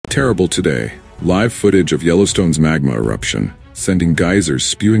Terrible today. Live footage of Yellowstone's magma eruption, sending geysers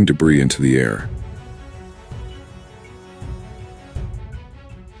spewing debris into the air.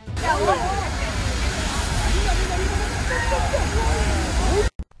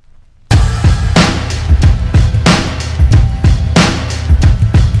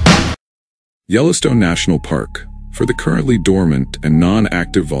 Yellowstone National Park. For the currently dormant and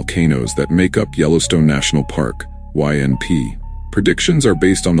non-active volcanoes that make up Yellowstone National Park, YNP, predictions are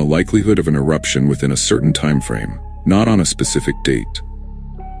based on the likelihood of an eruption within a certain time frame, not on a specific date.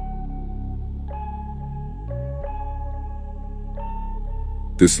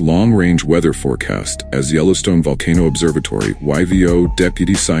 This long-range weather forecast, as Yellowstone Volcano Observatory (YVO)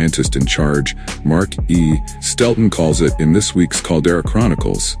 Deputy Scientist in Charge, Mark E. Stelten calls it in this week's Caldera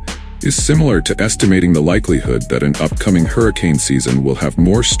Chronicles, is similar to estimating the likelihood that an upcoming hurricane season will have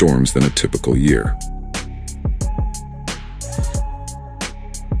more storms than a typical year.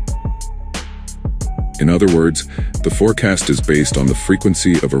 In other words, the forecast is based on the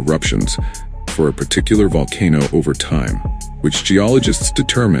frequency of eruptions for a particular volcano over time, which geologists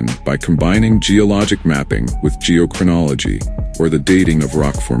determine by combining geologic mapping with geochronology, or the dating of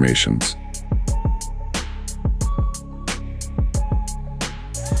rock formations.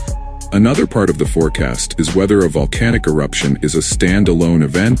 Another part of the forecast is whether a volcanic eruption is a standalone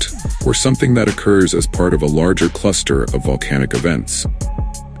event or something that occurs as part of a larger cluster of volcanic events.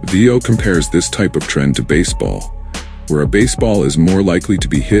 VO compares this type of trend to baseball, where a baseball is more likely to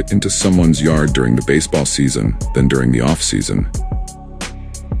be hit into someone's yard during the baseball season than during the off-season.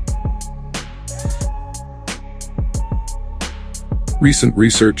 Recent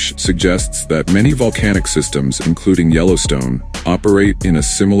research suggests that many volcanic systems, including Yellowstone, operate in a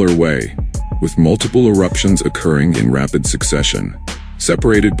similar way, with multiple eruptions occurring in rapid succession,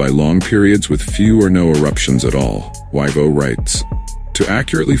 separated by long periods with few or no eruptions at all, YVO writes. To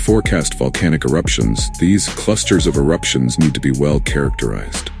accurately forecast volcanic eruptions, these clusters of eruptions need to be well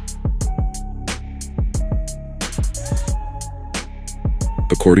characterized.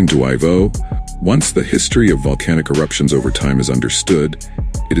 According to YVO, once the history of volcanic eruptions over time is understood,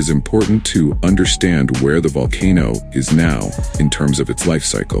 it is important to understand where the volcano is now in terms of its life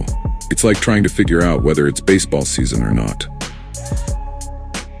cycle. It's like trying to figure out whether it's baseball season or not.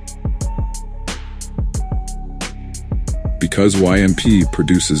 Because YNP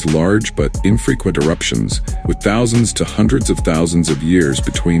produces large but infrequent eruptions, with thousands to hundreds of thousands of years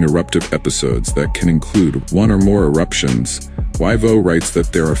between eruptive episodes that can include one or more eruptions, YVO writes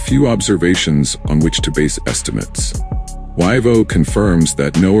that there are few observations on which to base estimates. YVO confirms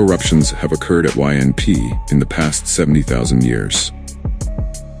that no eruptions have occurred at YNP in the past 70,000 years.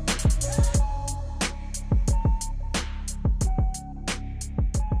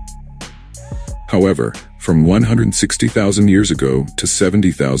 However, from 160,000 years ago to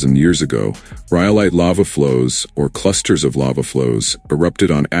 70,000 years ago, rhyolite lava flows, or clusters of lava flows, erupted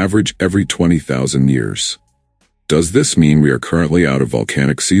on average every 20,000 years. Does this mean we are currently out of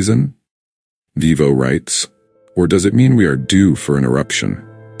volcanic season? Vivo writes. Or does it mean we are due for an eruption?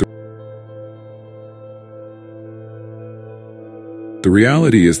 The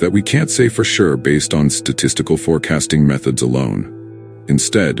reality is that we can't say for sure based on statistical forecasting methods alone.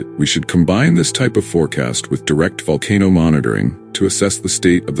 Instead, we should combine this type of forecast with direct volcano monitoring to assess the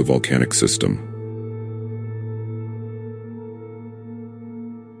state of the volcanic system.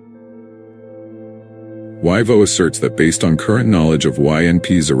 YVO asserts that based on current knowledge of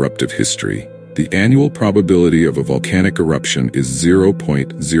YNP's eruptive history, the annual probability of a volcanic eruption is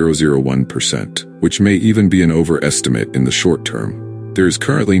 0.001%, which may even be an overestimate in the short term. There is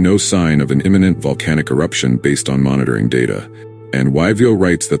currently no sign of an imminent volcanic eruption based on monitoring data, and YVO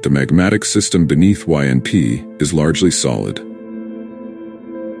writes that the magmatic system beneath YNP is largely solid.